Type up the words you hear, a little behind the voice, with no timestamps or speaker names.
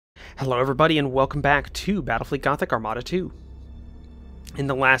Hello everybody and welcome back to Battlefleet Gothic Armada 2. In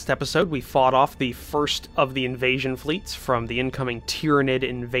the last episode we fought off the first of the invasion fleets from the incoming Tyrannid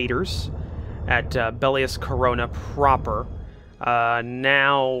invaders at Bellius Corona proper.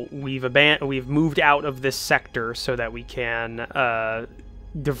 Now we've moved out of this sector so that we can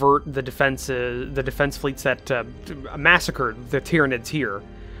divert the defense fleets that massacred the Tyrannids here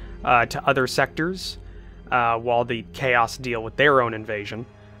to other sectors while the Chaos deal with their own invasion.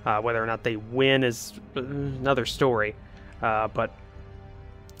 Whether or not they win is another story, but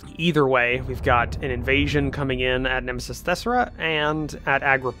either way, we've got an invasion coming in at Nemesis Thessera and at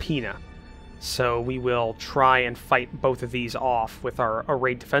Agrippina. So we will try and fight both of these off with our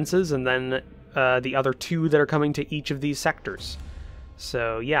arrayed defenses, and then the other two that are coming to each of these sectors.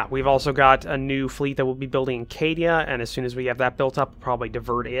 So yeah, we've also got a new fleet that we'll be building in Cadia, and as soon as we have that built up, we'll probably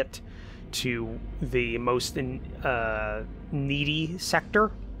divert it to the most needy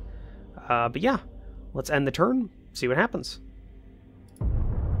sector. But yeah, let's end the turn, see what happens.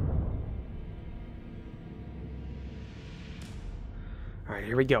 Alright,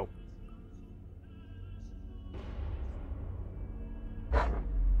 here we go.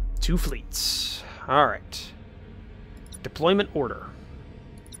 Two fleets. Alright. Deployment order.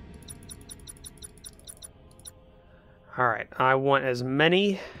 Alright, I want as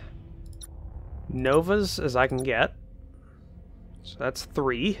many Novas as I can get. So that's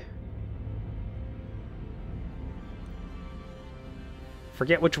 3.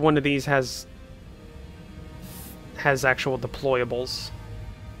 Forget which one of these has actual deployables.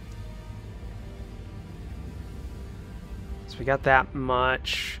 So we got that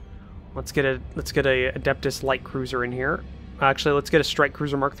much. Let's get a Adeptus light cruiser in here. Actually, let's get a strike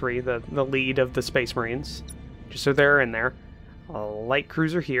cruiser Mark III, the lead of the Space Marines, just so they're in there. A light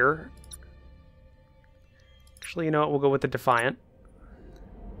cruiser here. Actually, you know what? We'll go with the Defiant.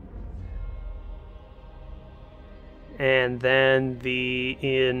 And then the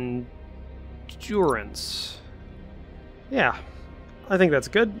Endurance. Yeah, I think that's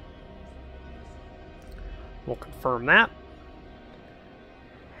good. We'll confirm that.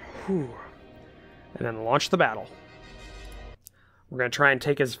 Whew. And then launch the battle. We're going to try and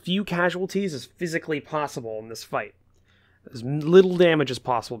take as few casualties as physically possible in this fight. As little damage as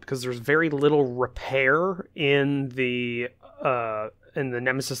possible, because there's very little repair in the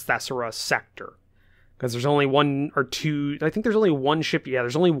Nemesis Thessera sector. Because there's only one or two, I think there's only one ship, yeah,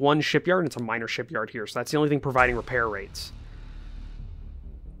 there's only one shipyard, and it's a minor shipyard here, so that's the only thing providing repair rates.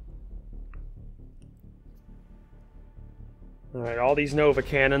 Alright, all these Nova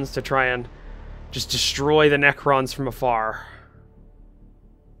cannons to try and just destroy the Necrons from afar.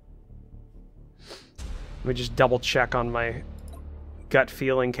 Let me just double check on my gut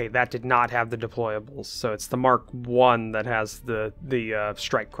feeling. Okay, that did not have the deployables, so it's the Mark I that has the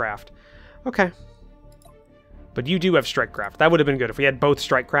strike craft. Okay. But you do have strike craft. That would have been good. If we had both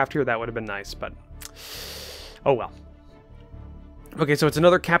strike craft here, that would have been nice, but oh well. Okay, so it's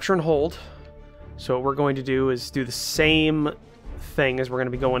another capture and hold. So what we're going to do is do the same thing as we're going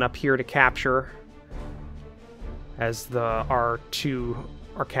to be going up here to capture as the R2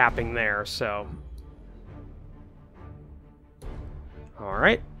 are capping there, so.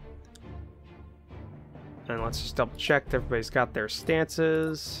 Alright. And let's just double check that everybody's got their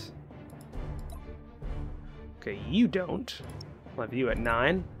stances. Okay, you don't. We'll have you at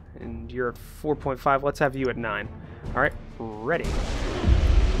 9, and you're at 4.5. Let's have you at 9. Alright, ready.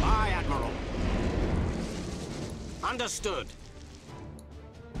 Aye, Admiral. Understood.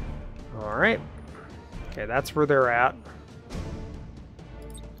 Alright. Okay, that's where they're at.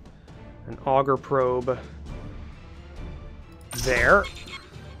 An auger probe there.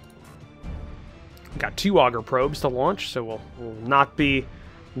 Got 2 auger probes to launch, so we'll not be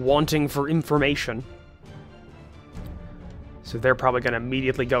wanting for information. So they're probably going to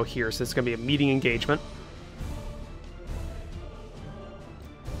immediately go here, so it's going to be a meeting engagement.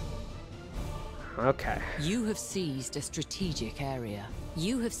 Okay. You have seized a strategic area.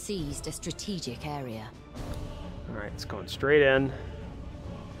 You have seized a strategic area. Alright, it's going straight in.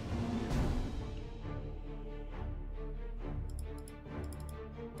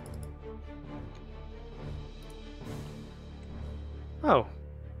 Oh.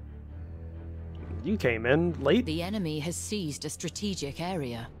 You came in late. The enemy has seized a strategic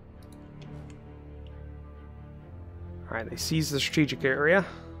area. Alright, they seized the strategic area.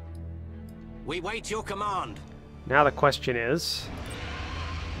 We wait your command. Now the question is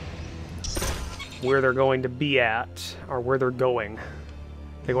where they're going to be at, or where they're going.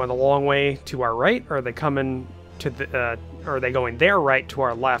 They going the long way to our right, or are they coming to the? Or are they going their right to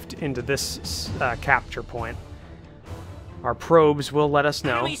our left into this capture point? Our probes will let us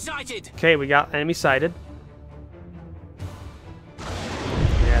know. Enemy sighted. Okay, we got enemy sighted.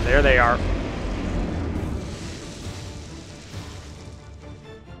 Yeah, there they are.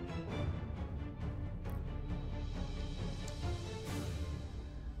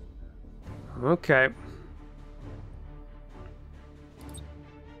 Okay.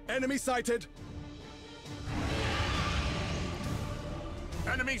 Enemy sighted.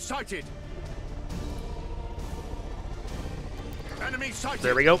 Enemy sighted. Enemy sighted.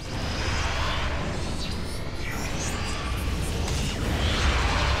 There we go.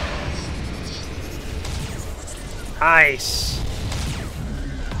 Nice.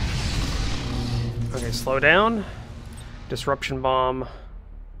 Okay, slow down. Disruption bomb.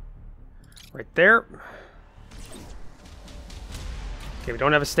 Right there. Okay, we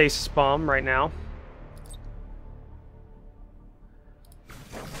don't have a stasis bomb right now.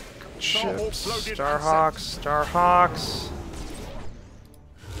 Ships, Starhawks, Starhawks.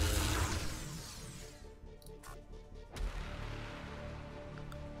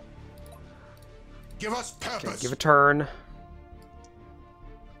 Give us purpose. Okay, give a turn.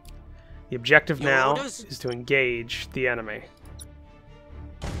 The objective Your now orders? is to engage the enemy.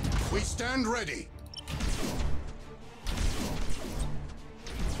 We stand ready.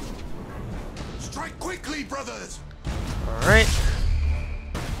 Strike quickly, brothers. Alright.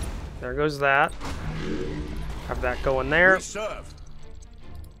 There goes that. Have that going there. We serve.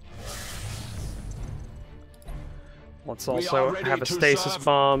 Let's are also ready have a to stasis serve.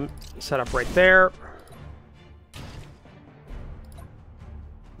 bomb set up right there.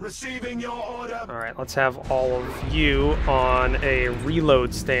 Receiving your order. Alright, let's have all of you on a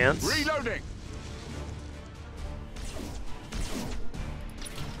reload stance. Reloading.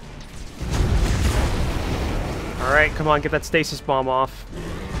 Alright, come on, get that stasis bomb off.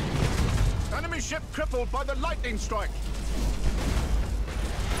 Enemy ship crippled by the lightning strike.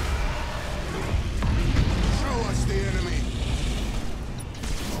 Show us the enemy.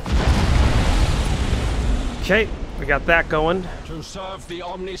 Okay, we got that going. To serve the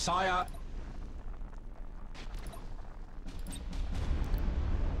Omnisire.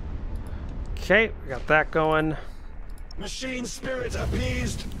 Okay, we got that going. Machine spirit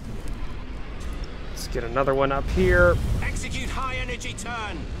appeased. Let's get another one up here. Execute high energy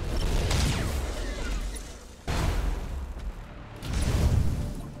turn.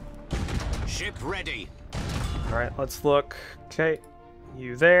 Ship ready. Alright, let's look. Okay,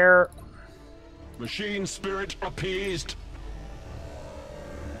 you there. Machine spirit appeased.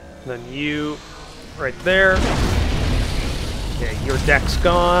 Then you right there. Okay, your deck's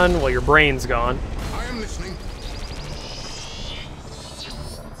gone. Well, your brain's gone. I am listening.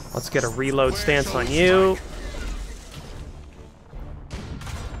 Let's get a reload stance on you.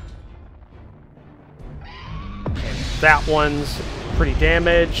 That one's pretty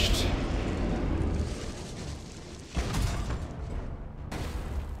damaged.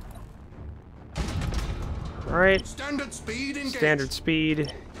 Alright, Standard speed engaged. standard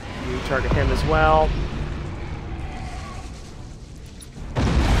speed. You target him as well.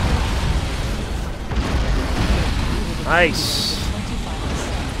 Nice.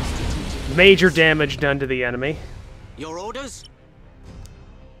 Major damage done to the enemy. Your orders?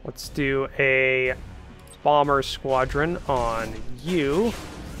 Let's do a bomber squadron on you.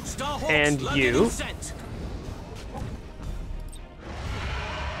 Starhawks And loaded you. and sent.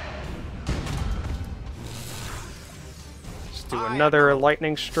 Let's do another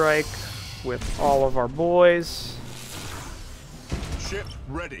lightning strike with all of our boys. Ship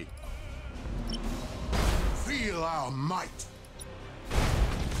ready. Feel our might.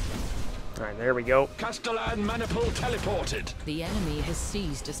 Alright, there we go. Castellan maniple teleported. The enemy has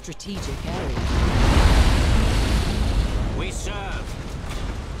seized a strategic area. We serve.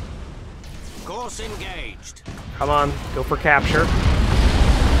 Course engaged. Come on, go for capture.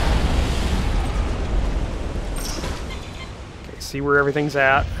 Okay, see where everything's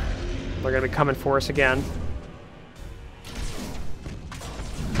at. They're gonna be coming for us again.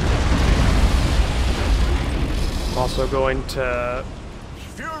 I'm also going to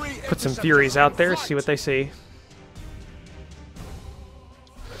Fury put some Furies out there, see what they see.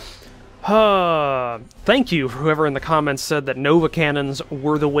 Thank you, whoever in the comments said that Nova Cannons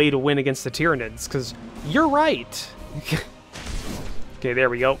were the way to win against the Tyranids, because you're right. Okay, there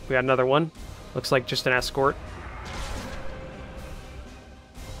we go. We got another one. Looks like just an escort.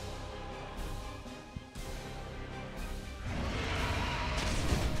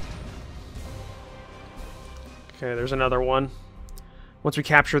 Okay, there's another one. Once we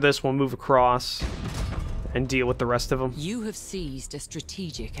capture this, we'll move across and deal with the rest of them. You have seized a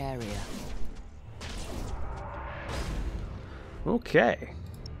strategic area. Okay.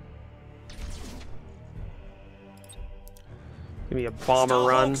 Give me a bomber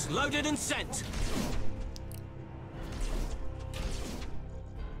run. Starhawks loaded and sent.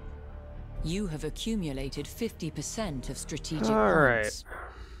 You have accumulated 50% of strategic All right. points.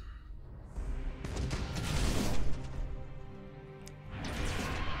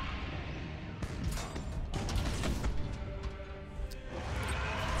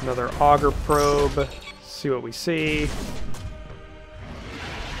 Another auger probe. See what we see.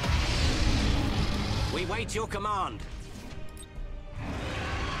 We wait your command.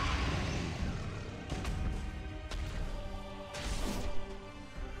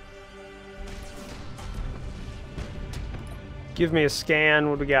 Give me a scan.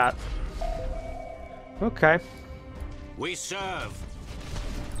 What do we got? Okay. We serve.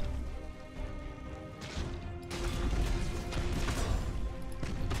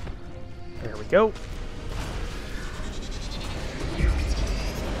 There we go.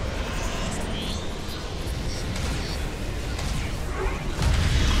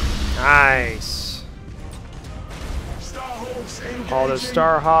 Nice. All those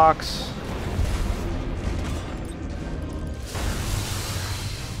Starhawks.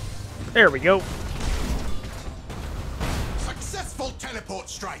 There we go. Successful teleport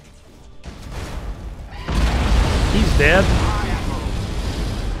strike. He's dead.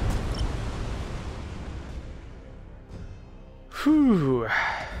 Whew.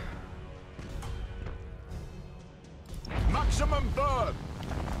 Maximum burn.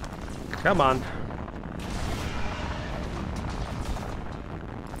 Come on.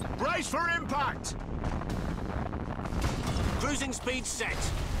 Brace for impact. Cruising speed set.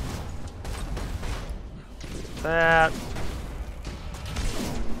 That.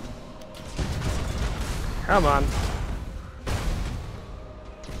 Come on.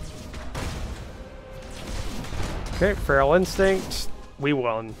 Okay, Feral Instinct. We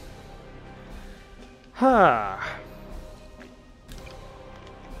won. Huh.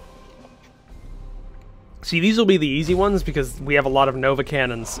 See, these will be the easy ones because we have a lot of Nova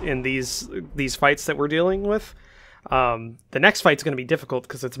cannons in these fights that we're dealing with. The next fight's going to be difficult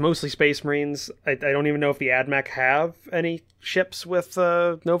because it's mostly Space Marines. I don't even know if the AdMech have any ships with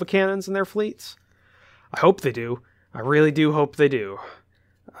Nova cannons in their fleets. I hope they do. I really do hope they do.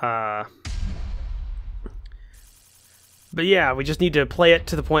 But yeah, we just need to play it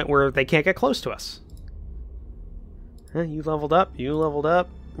to the point where they can't get close to us. You leveled up. You leveled up.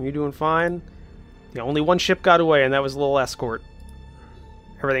 You're doing fine. Yeah, only one ship got away, and that was a little escort.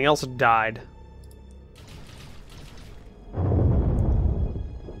 Everything else died.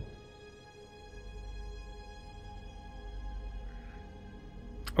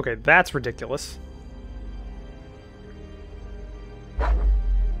 Okay, that's ridiculous.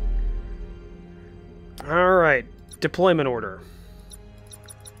 Alright, deployment order.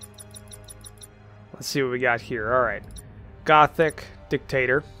 Let's see what we got here. Alright. Gothic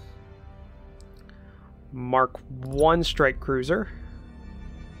Dictator. Mark 1 strike cruiser.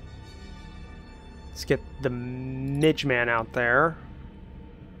 Let's get the Midgeman out there.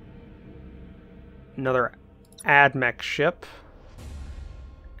 Another AdMech ship.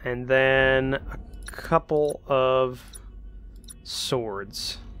 And then a couple of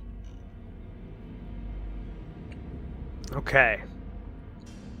swords. Okay.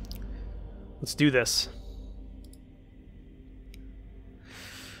 Let's do this.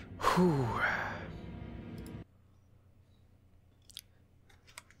 Whew.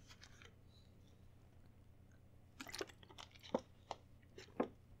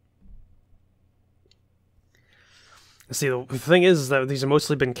 See, the thing is that these have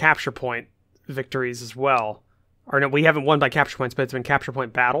mostly been capture point victories as well. Or no, we haven't won by capture points, but it's been capture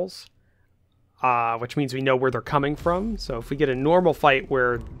point battles. Which means we know where they're coming from. So if we get a normal fight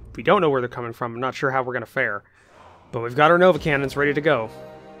where we don't know where they're coming from, I'm not sure how we're going to fare. But we've got our Nova cannons ready to go.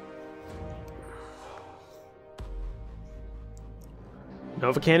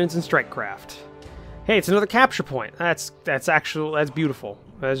 Nova cannons and strike craft. Hey, it's another capture point. That's beautiful.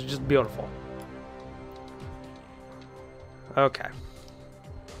 That's just beautiful. Okay.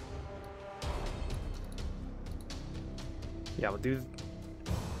 Yeah, we'll do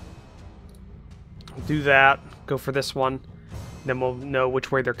that. Go for this one. Then we'll know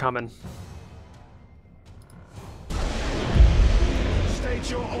which way they're coming. State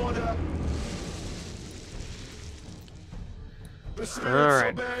your order. The spirits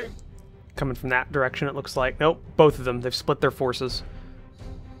Alright. obey. Coming from that direction, it looks like. Nope, both of them. They've split their forces.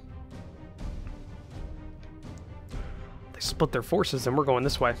 They split their forces, and we're going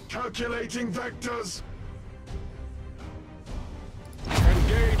this way. Calculating vectors.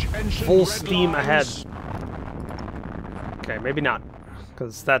 Engage engine Full red steam lines. ahead. Okay, maybe not,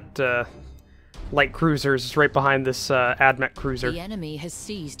 because that light cruiser is right behind this Admech cruiser. The enemy has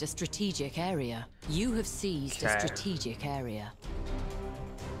seized a strategic area. You have seized a Okay. strategic area.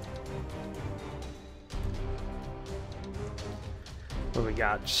 What do we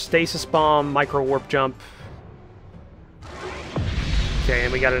got? Stasis bomb, micro warp jump. Okay,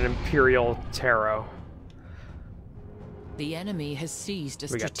 and we got an Imperial Tarot. The enemy has seized a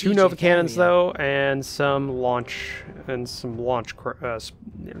We got strategic two Nova cannons area. though, and some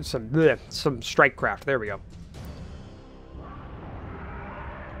strike craft. There we go.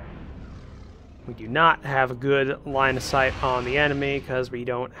 We do not have a good line of sight on the enemy because we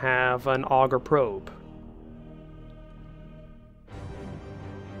don't have an auger probe.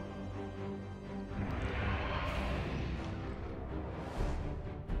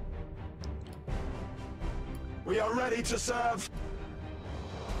 We are ready to serve.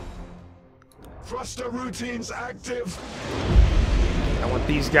 Thruster routines active. I want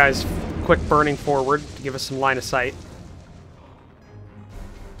these guys quick burning forward to give us some line of sight.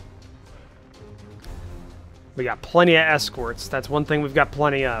 We got plenty of escorts. That's one thing we've got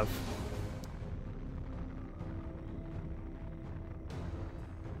plenty of.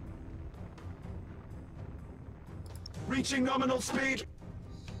 Reaching nominal speed.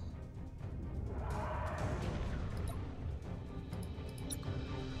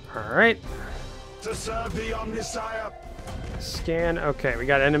 Alright. To serve the Omnisire. Scan. Okay, we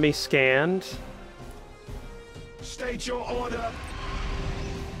got enemy scanned. State your order.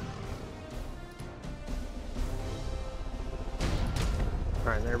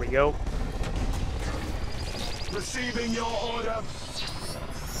 Alright, there we go. Receiving your order.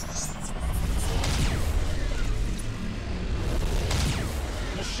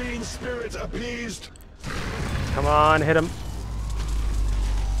 Machine spirit appeased. Come on, hit him.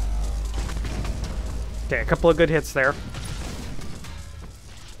 Okay, a couple of good hits there.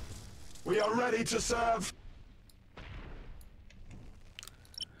 We are ready to serve.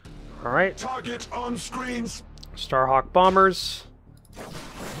 Alright, Target on screens. Starhawk bombers.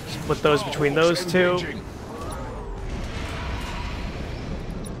 Split those between those two. Engaging.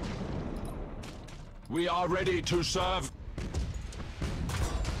 We are ready to serve.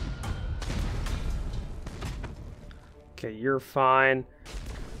 Okay, you're fine.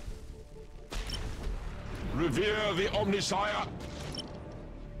 Revere the Omnisire.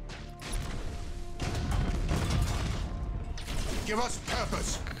 Give us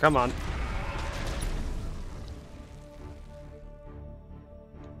purpose. Come on.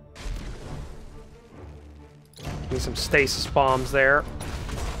 Need some stasis bombs there.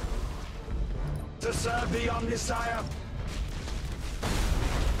 To serve the Omnisire.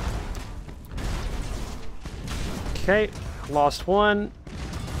 Okay, lost one.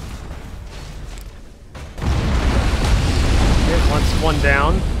 Okay, one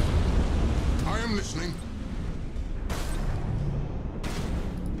down. I am listening.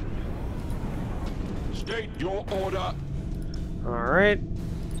 State your order. Alright.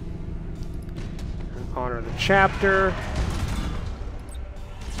 Honor the chapter.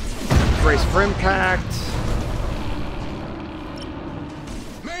 Brace for impact.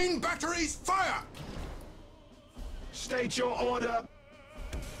 Main batteries fire. State your order.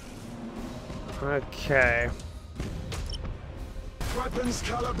 Okay. Weapons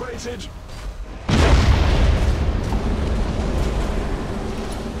calibrated.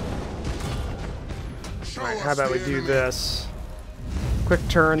 Alright, how about we do this? Quick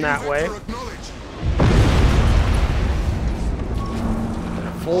turn that way.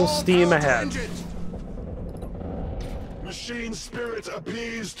 Full steam ahead. Machine spirit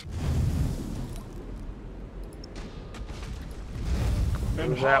appeased.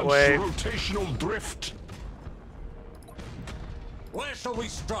 That way. Rotational drift. Where shall we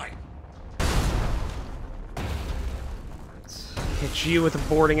strike? Hit you with a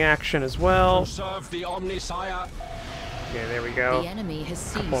boarding action as well. Serve the Omnisire. Okay, there we The go. enemy has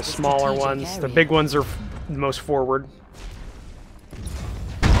seized Couple a smaller strategic ones. The area. big ones are the most forward.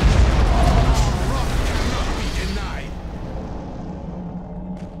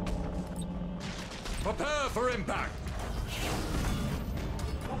 Prepare for impact.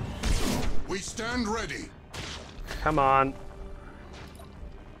 We stand ready. Come on.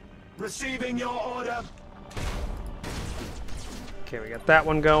 Receiving your order. Okay, we got that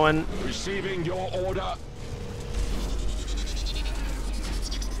one going. Receiving your order.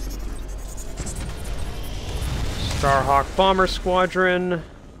 Starhawk Bomber Squadron.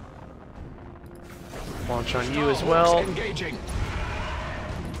 Launch on you as well. Engaging.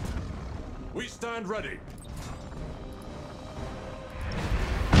 We stand ready.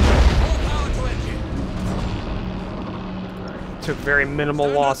 All power to engine. Took very minimal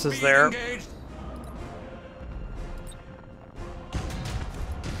losses there. Engaged.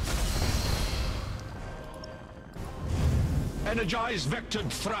 Energize vectored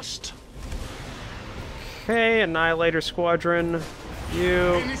thrust. Okay, Annihilator Squadron.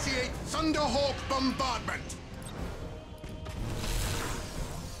 You. Initiate Thunderhawk bombardment.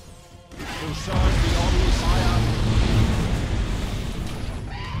 To serve the Omnisire.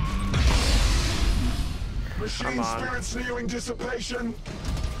 Machine on. spirits nearing dissipation.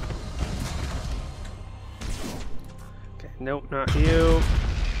 Okay, nope, not you.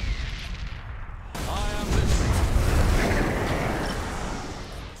 I am listening.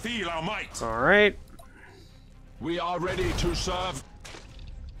 Feel our might. Alright. We are ready to serve.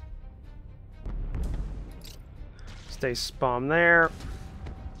 Stay spam there.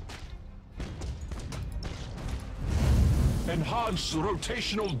 Enhance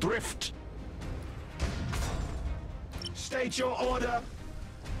rotational drift. State your order.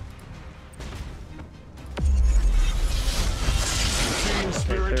 Machine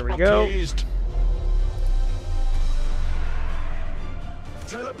spirit there we go. appeased.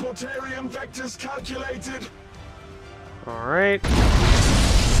 Teleportarium vectors calculated. Alright. Set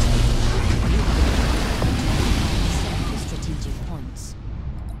the strategic points.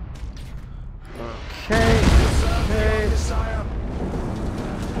 Okay. Okay. Messiah.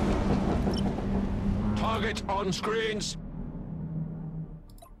 Target on screens.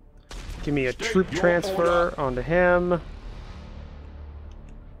 Give me a State troop your transfer order. onto him.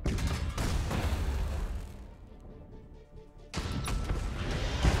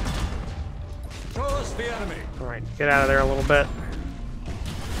 Show us the enemy. Alright, get out of there a little bit.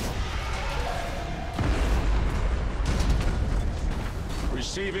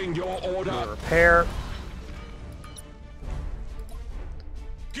 Receiving your order. Repair.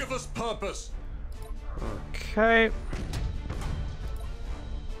 Give us purpose. Okay.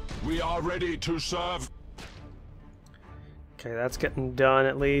 We are ready to serve. Okay, that's getting done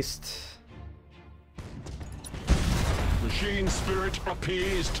at least. Machine spirit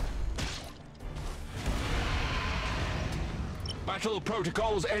appeased. Battle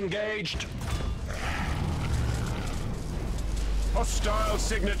protocols engaged. Hostile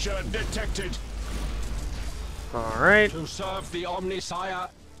signature detected. Alright. To serve the Omnisire.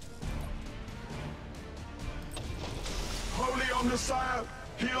 Holy Omnisire,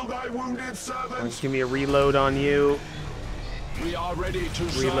 heal thy wounded servants. Give me a reload on you. We are ready to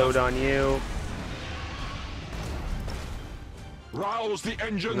Reload serve. on you. Rouse the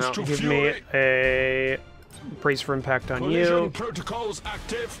engines Now to give fury. me a brace for impact on Collision you. protocols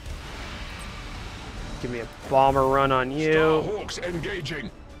active. Give me a bomber run on you. Starhawks engaging.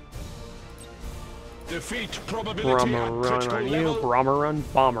 Defeat probability Bomber at run critical on level. you. Bomber run.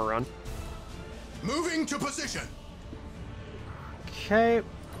 Bomber run. Moving to position. Okay.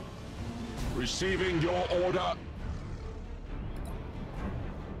 Receiving your order.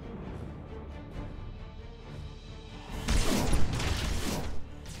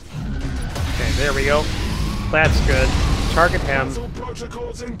 Okay, there we go. That's good. Target him. Battle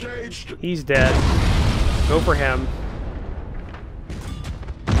protocols engaged. He's dead. Go for him.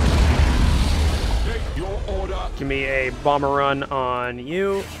 Take your order. Give me a bomber run on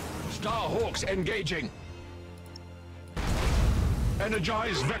you. Starhawks engaging.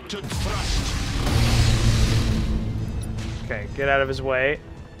 Energize vectored thrust. Okay, get out of his way.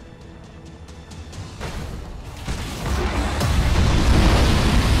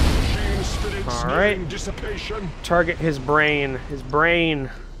 Machine spirits All right. nearing dissipation. Target his brain. His brain.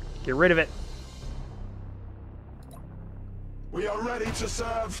 Get rid of it. We are ready to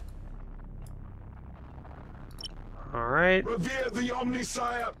serve. Alright. Revere the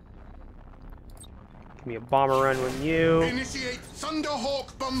Omnisire. Give me a bomber run on you. Initiate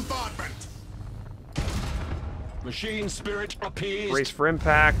Thunderhawk bombardment. Machine spirit appeased. Brace for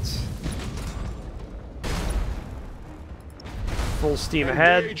impact. Full steam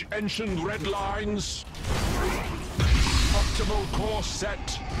ahead. Engage ancient red lines. Optimal course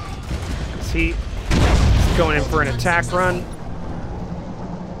set. He's going in for an attack run.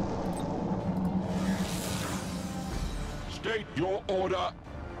 State your order.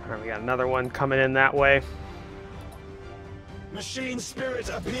 Alright, we got another one coming in that way. Machine spirit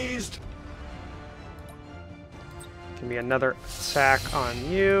appeased. Give me another attack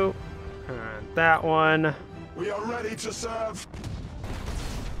on you. And that one. We are ready to serve.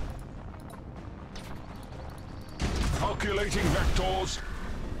 Calculating vectors.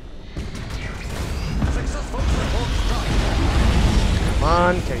 Come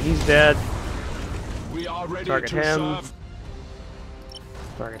on. Okay, he's dead. We are ready Target to him. serve.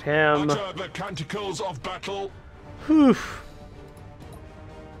 Target him. Utter the canticles of battle. Whew.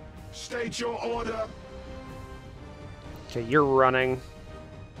 State your order. Okay, you're running.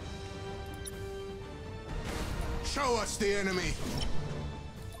 Show us the enemy.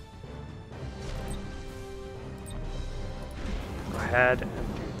 Go ahead and do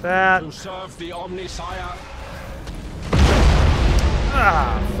that. To serve the Omnisire.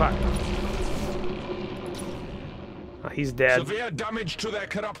 Ah, fuck. Oh, he's dead. Severe damage to their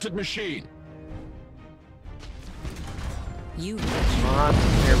corrupted machine. You Come on,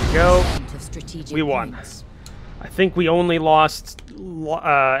 there we go. of strategic We won. points. I think we only lost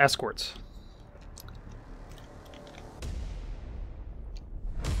escorts.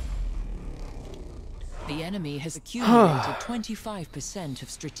 The enemy has accumulated 25% of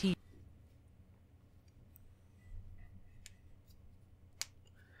strategic.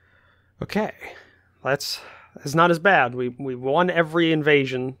 Okay, that's not as bad. We won every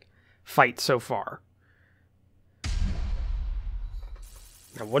invasion fight so far.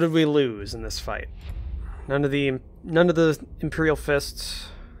 Now, what did we lose in this fight? None of the Imperial fists.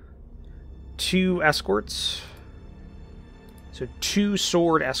 2 escorts. So 2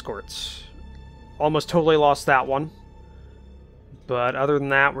 sword escorts. Almost totally lost that one. But other than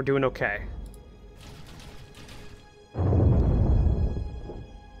that, we're doing okay.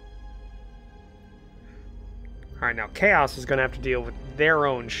 Alright, now Chaos is going to have to deal with their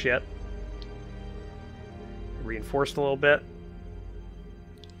own shit. Reinforced a little bit.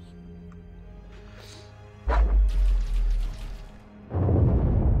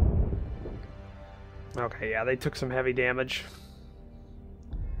 Okay, yeah, they took some heavy damage.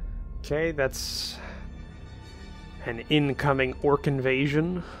 Okay, that's an incoming orc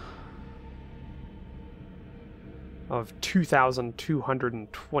invasion of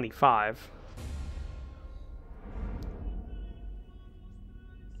 2,225.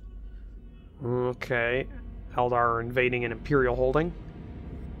 Okay, Eldar are invading an Imperial holding.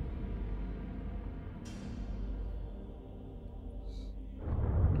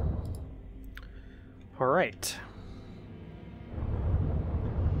 Alright.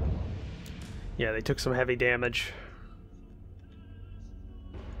 Yeah, they took some heavy damage.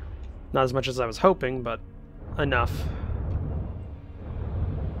 Not as much as I was hoping, but enough.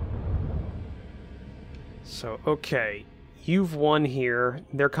 So, okay. You've won here.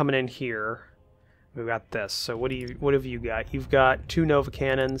 They're coming in here. We've got this. So what have you got? You've got 2 Nova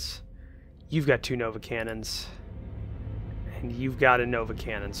Cannons. You've got 2 Nova Cannons. And you've got a Nova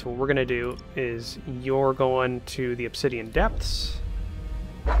Cannon. So what we're going to do is you're going to the Obsidian Depths.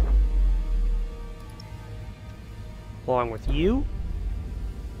 Along with you.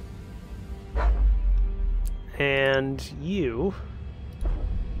 And you.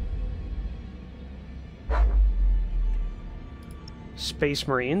 Space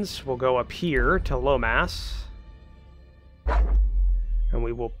Marines will go up here to Lomas. And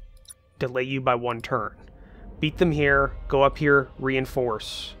we will delay you by 1 turn. Beat them here, go up here,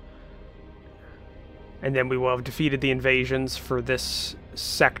 reinforce. And then we will have defeated the invasions for this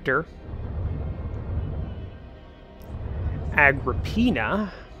sector.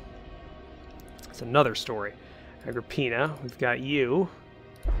 Agrippina. That's another story. Agrippina, we've got you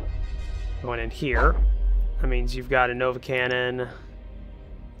going in here. That means you've got a Nova Cannon.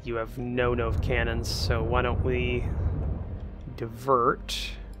 You have no Nova Cannons, so why don't we divert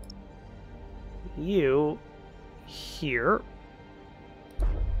you here.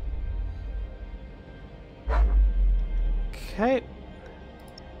 Okay.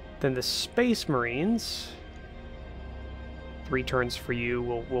 Then the Space Marines. 3 turns for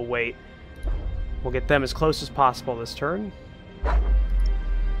you. We'll wait. We'll get them as close as possible this turn.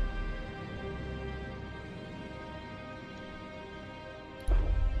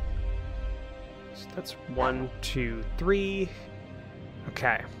 So that's 1, 2, 3.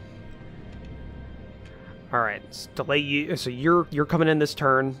 Okay. Alright, delay you. So you're coming in this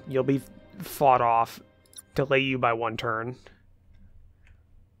turn. You'll be fought off. Delay you by 1 turn.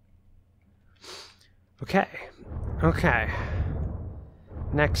 Okay. Okay.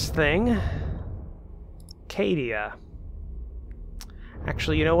 Next thing. Cadia.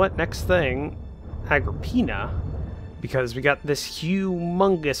 Actually, you know what? Next thing, Agrippina. Because we got this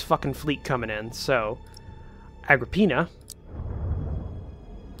humongous fucking fleet coming in. So, Agrippina.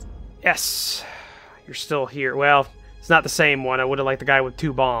 Yes. You're still here. Well, it's not the same one. I would have liked the guy with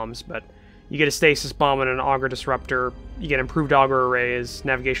 2 bombs, but you get a stasis bomb and an auger disruptor. You get improved auger arrays,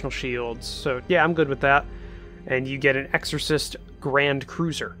 navigational shields. So yeah, I'm good with that. And you get an Exorcist Grand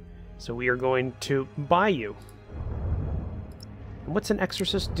Cruiser. So we are going to buy you. And what's an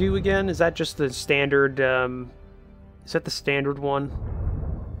Exorcist do again? Is that just the standard? Is that the standard one?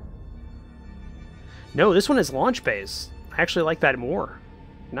 No, this one is launch bays. I actually like that more.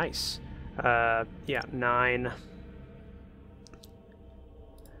 Nice. Yeah, 9.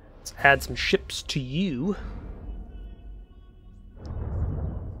 Let's add some ships to you.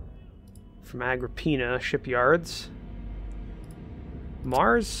 From Agrippina shipyards.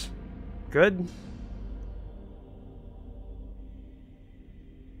 Mars, good.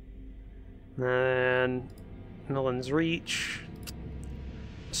 And Millen's Reach.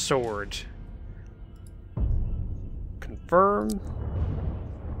 Sword. Confirm.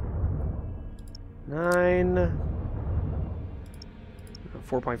 9.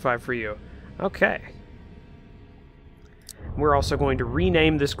 4.5 for you. Okay. We're also going to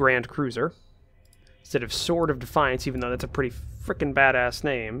rename this Grand Cruiser. Instead of Sword of Defiance, even though that's a pretty frickin' badass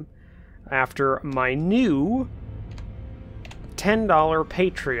name, after my new $10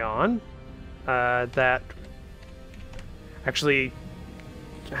 Patreon, that actually,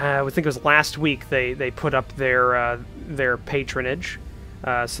 I think it was last week they put up their patronage.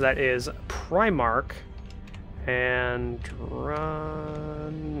 So that is Primarch and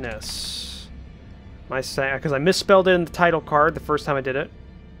Ranus. Because I misspelled it in the title card the first time I did it.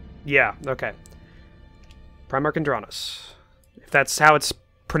 Yeah, okay. Primarch Andronus, if that's how it's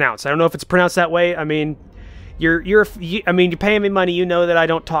pronounced. I don't know if it's pronounced that way. I mean, you're paying me money. You know that I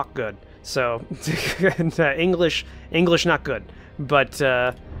don't talk good, so English not good. But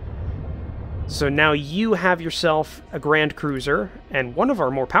so now you have yourself a Grand Cruiser and one of our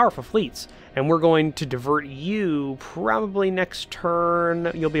more powerful fleets, and we're going to divert you probably next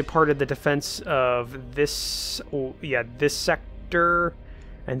turn. You'll be a part of the defense of this sector.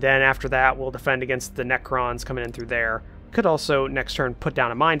 And then after that, we'll defend against the Necrons coming in through there. Could also, next turn, put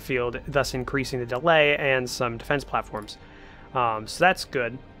down a minefield, thus increasing the delay and some defense platforms. So that's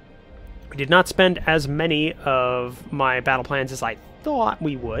good. We did not spend as many of my battle plans as I thought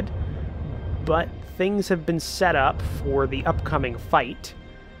we would, but things have been set up for the upcoming fight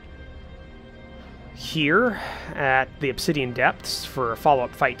here at the Obsidian Depths for a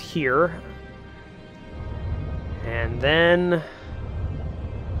follow-up fight here. And then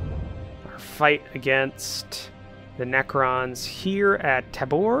fight against the Necrons here at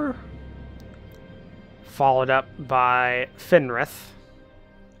Tabor, followed up by Fenrith.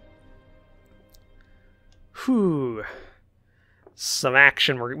 Whew. Some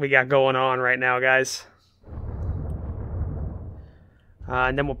action we got going on right now, guys.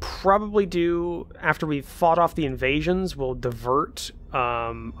 And then we'll probably do, after we've fought off the invasions, we'll divert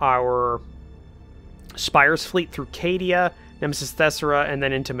our Spire's fleet through Cadia, Nemesis Thessera, and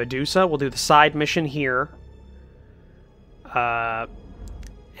then into Medusa. We'll do the side mission here. And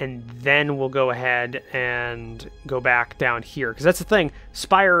then we'll go ahead and go back down here. Because that's the thing.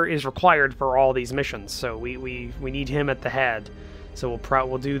 Spire is required for all these missions, so we need him at the head. So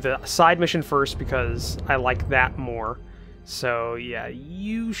we'll do the side mission first because I like that more. So yeah,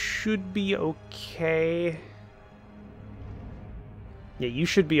 you should be okay. Yeah, you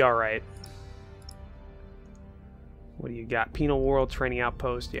should be alright. What do you got? Penal World Training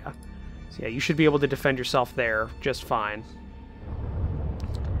Outpost, yeah. So yeah, you should be able to defend yourself there just fine.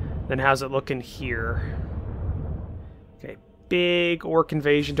 Then how's it looking here? Okay, big orc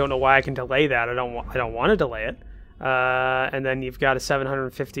invasion. Don't know why I can delay that. I don't want to delay it. And then you've got a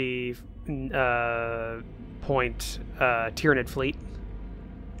 750 point Tyranid fleet.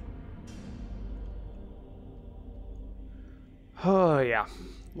 Oh yeah,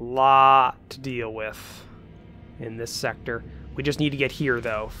 lot to deal with in this sector. We just need to get here,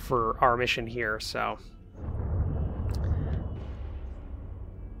 though, for our mission here, so...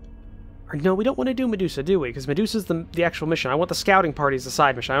 Or no, we don't want to do Medusa, do we? Because Medusa's the actual mission. I want the scouting party as the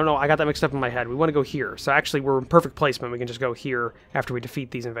side mission. I don't know, I got that mixed up in my head. We want to go here. So actually, we're in perfect placement. We can just go here after we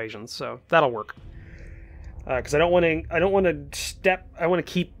defeat these invasions, so that'll work. Because I don't want to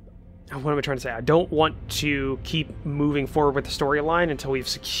keep... What am I trying to say? I don't want to keep moving forward with the storyline until we've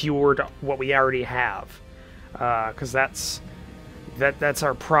secured what we already have. Because that's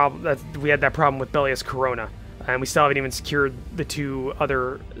our problem. We had that problem with Bellius Corona, and we still haven't even secured the two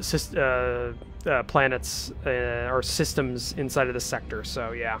other planets or systems inside of the sector.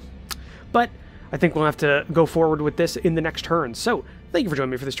 So yeah, but I think we'll have to go forward with this in the next turn. So thank you for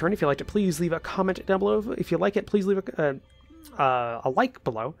joining me for this turn. If you liked it, please leave a comment down below. If you like it, please leave a like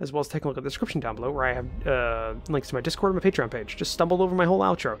below, as well as take a look at the description down below, where I have links to my Discord and my Patreon page. Just stumbled over my whole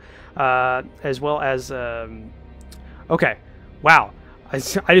outro, as well as okay, wow, I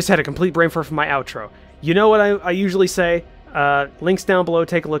just had a complete brain fart from my outro. You know what I usually say? Links down below,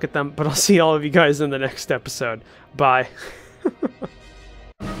 take a look at them, but I'll see all of you guys in the next episode. Bye.